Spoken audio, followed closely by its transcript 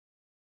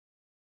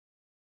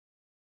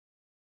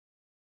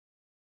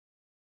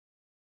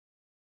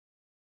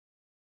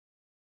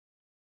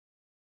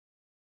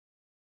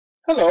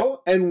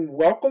Hello, and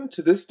welcome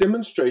to this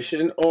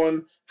demonstration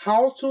on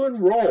how to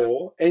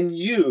enroll and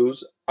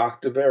use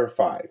Okta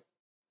Verify.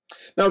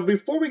 Now,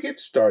 before we get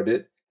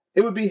started,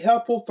 it would be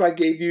helpful if I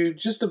gave you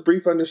just a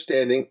brief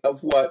understanding of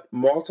what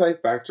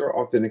multi-factor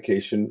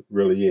authentication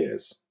really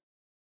is.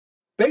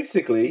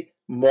 Basically,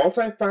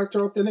 multi-factor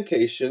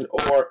authentication,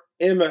 or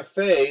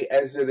MFA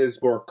as it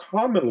is more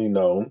commonly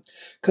known,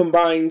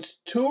 combines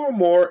two or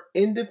more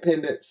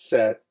independent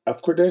set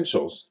of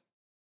credentials.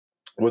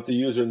 What the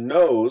user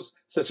knows,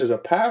 such as a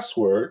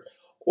password,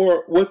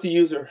 or what the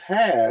user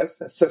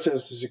has, such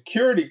as a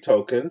security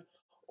token,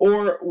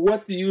 or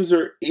what the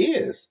user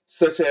is,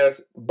 such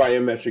as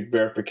biometric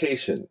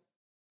verification.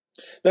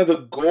 Now,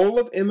 the goal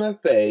of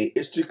MFA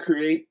is to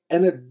create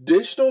an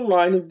additional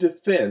line of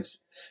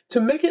defense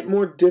to make it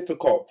more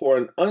difficult for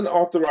an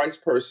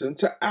unauthorized person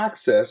to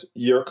access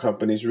your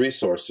company's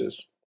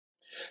resources.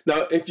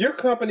 Now, if your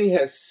company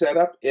has set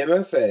up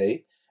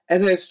MFA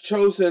and has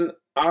chosen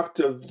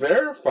Okta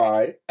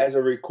Verify as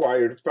a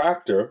required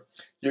factor,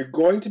 you're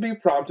going to be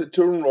prompted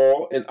to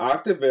enroll in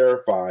Okta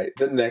Verify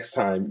the next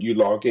time you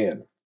log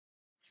in.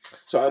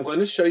 So I'm going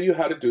to show you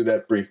how to do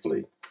that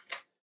briefly.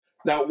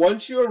 Now,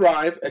 once you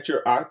arrive at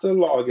your Okta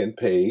login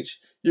page,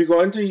 you're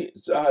going to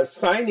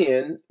sign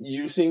in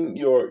using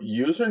your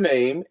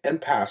username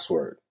and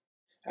password.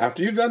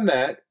 After you've done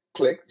that,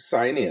 click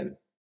Sign In.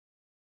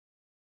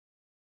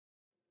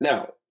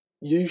 Now,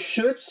 you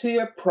should see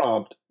a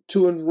prompt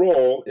to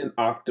enroll in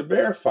Okta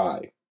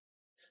Verify.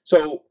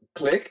 So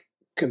click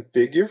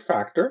Configure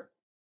Factor.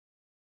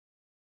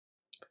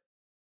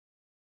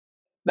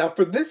 Now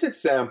for this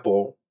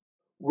example,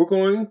 we're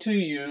going to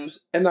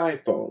use an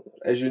iPhone.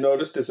 As you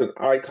notice, there's an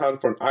icon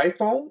for an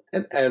iPhone,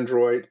 an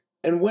Android,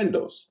 and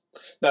Windows.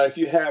 Now if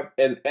you have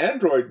an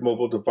Android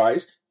mobile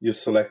device, you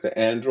select the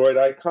Android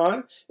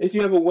icon. If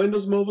you have a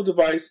Windows mobile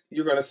device,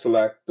 you're going to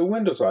select the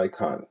Windows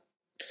icon.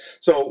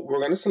 So we're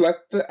going to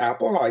select the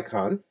Apple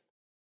icon.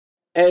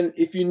 And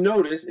if you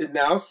notice, it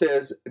now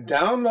says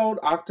download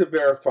Okta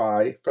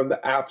Verify from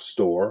the App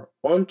Store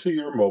onto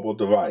your mobile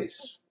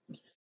device.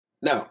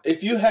 Now,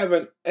 if you have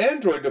an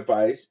Android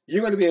device,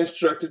 you're going to be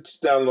instructed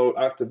to download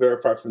Okta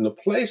Verify from the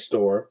Play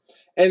Store.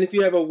 And if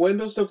you have a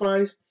Windows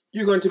device,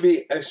 you're going to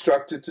be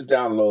instructed to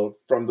download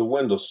from the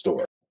Windows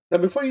Store. Now,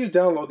 before you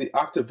download the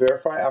Okta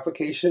Verify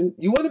application,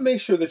 you want to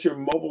make sure that your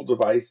mobile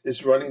device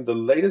is running the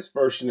latest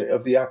version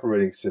of the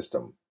operating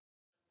system.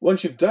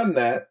 Once you've done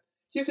that,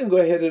 you can go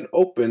ahead and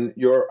open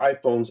your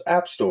iPhone's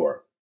App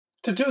Store.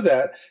 To do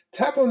that,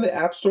 tap on the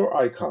App Store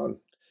icon.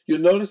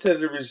 You'll notice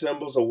that it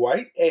resembles a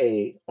white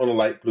A on a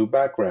light blue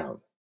background.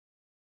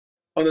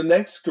 On the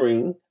next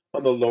screen,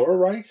 on the lower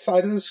right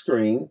side of the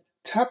screen,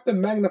 tap the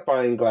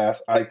magnifying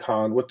glass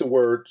icon with the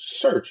word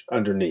Search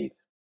underneath.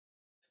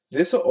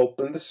 This will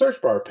open the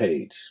search bar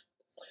page.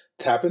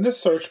 Tap in the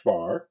search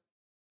bar,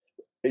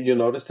 and you'll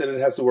notice that it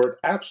has the word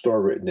App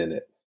Store written in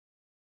it.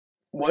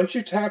 Once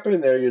you tap in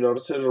there, you'll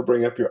notice that it'll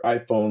bring up your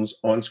iPhone's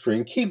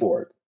on-screen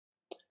keyboard.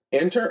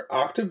 Enter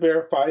Okta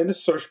Verify in the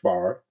search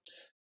bar.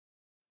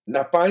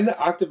 Now find the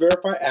Okta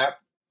Verify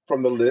app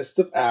from the list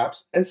of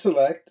apps and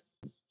select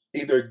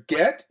either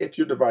Get if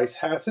your device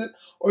has it,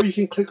 or you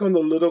can click on the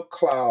little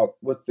cloud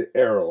with the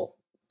arrow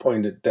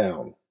pointed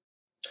down.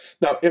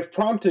 Now, if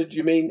prompted,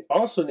 you may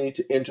also need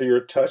to enter your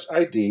Touch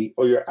ID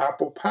or your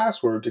Apple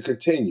password to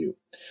continue.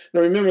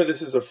 Now remember,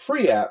 this is a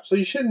free app, so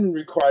you shouldn't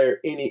require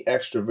any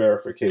extra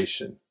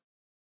verification.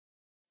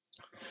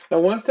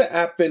 Now once the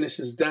app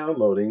finishes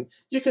downloading,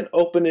 you can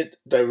open it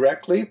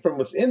directly from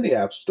within the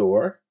App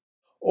Store,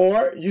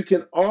 or you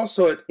can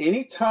also at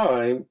any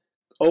time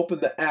open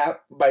the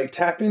app by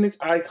tapping its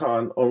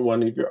icon on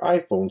one of your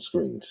iPhone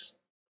screens.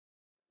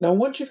 Now,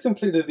 once you've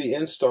completed the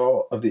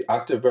install of the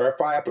Okta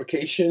Verify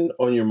application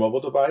on your mobile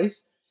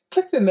device,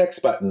 click the Next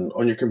button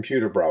on your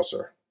computer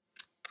browser.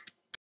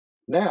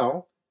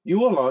 Now, you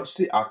will launch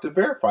the Okta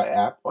Verify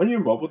app on your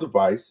mobile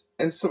device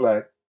and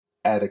select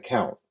Add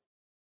Account.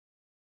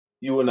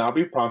 You will now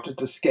be prompted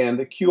to scan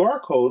the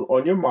QR code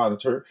on your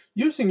monitor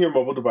using your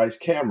mobile device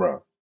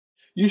camera.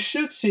 You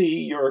should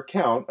see your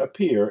account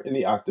appear in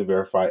the Okta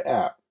Verify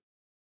app.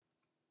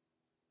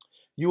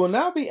 You will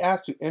now be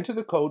asked to enter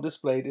the code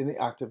displayed in the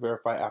Okta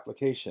Verify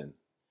application.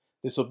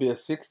 This will be a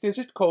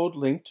 6-digit code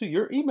linked to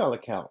your email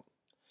account.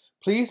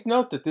 Please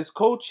note that this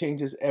code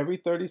changes every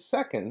 30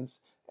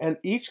 seconds, and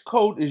each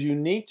code is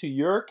unique to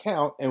your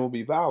account and will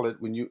be valid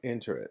when you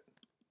enter it.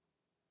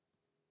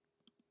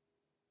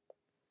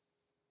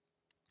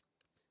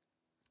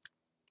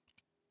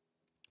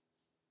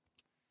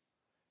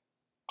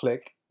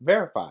 Click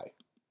Verify.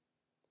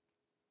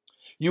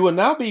 You will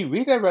now be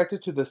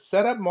redirected to the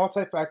Setup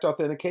Multi-Factor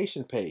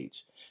Authentication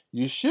page.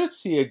 You should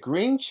see a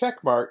green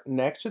check mark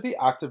next to the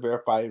Okta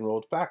Verify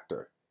enrolled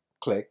factor.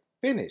 Click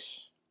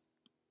Finish.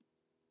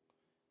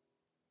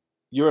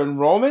 Your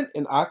enrollment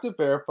in Okta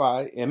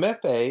Verify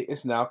MFA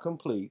is now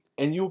complete,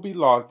 and you will be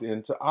logged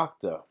into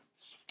Okta.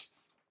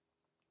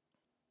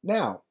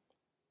 Now,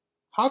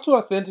 how to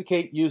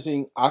authenticate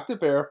using Okta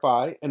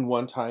Verify and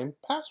one-time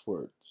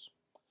passwords.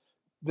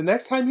 The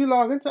next time you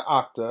log into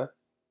Okta,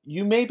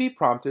 you may be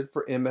prompted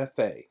for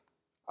MFA.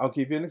 I'll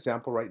give you an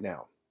example right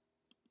now.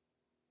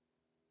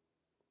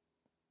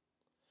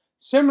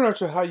 Similar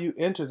to how you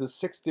enter the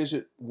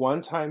 6-digit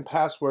one-time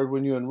password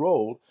when you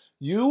enrolled,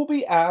 you will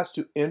be asked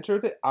to enter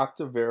the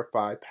Okta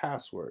Verify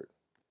password.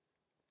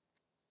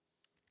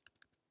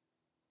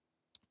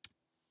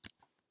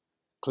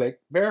 Click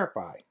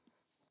Verify.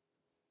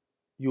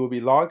 You will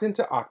be logged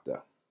into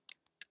Okta.